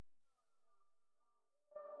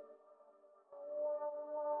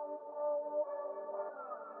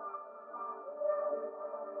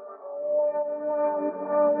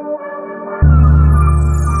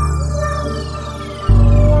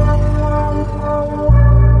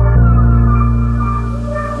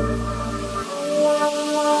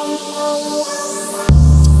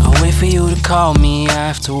call me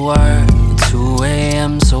after work, 2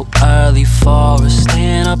 a.m. so early for us.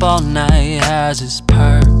 Staying up all night has its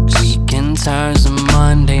perks. Weekend turns to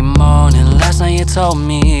Monday morning. Last night you told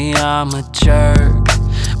me I'm a jerk,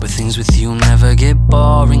 but things with you never get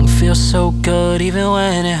boring. Feel so good even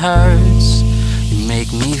when it hurts. You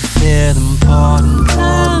make me feel important.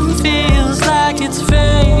 Time feels like it's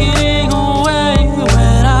fading away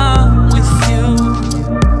when I'm with you.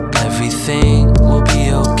 Everything will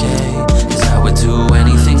be okay, 'cause I would do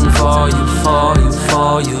anything for you, for you,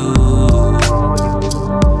 for you.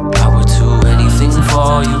 I would do anything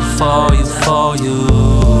for you, for you, for you.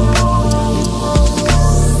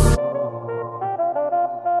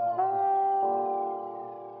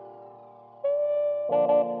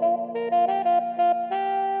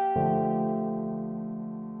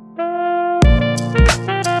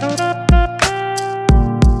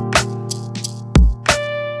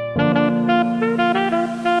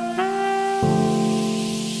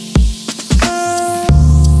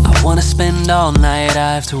 Wanna spend all night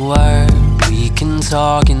after work. We can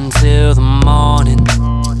talk until the morning.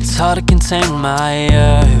 It's hard to contain my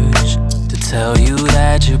urge to tell you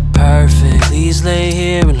that you're perfect. Please lay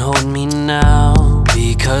here and hold me now,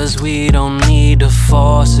 because we don't need to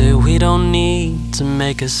force it. We don't need to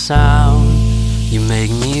make a sound. You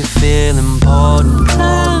make me feel important.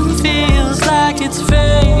 Time feels like it's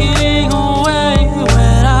fading away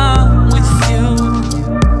when I'm with you.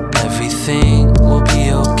 Everything will be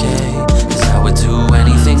okay, 'cause I would do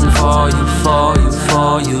anything for you, for you,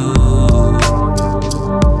 for you.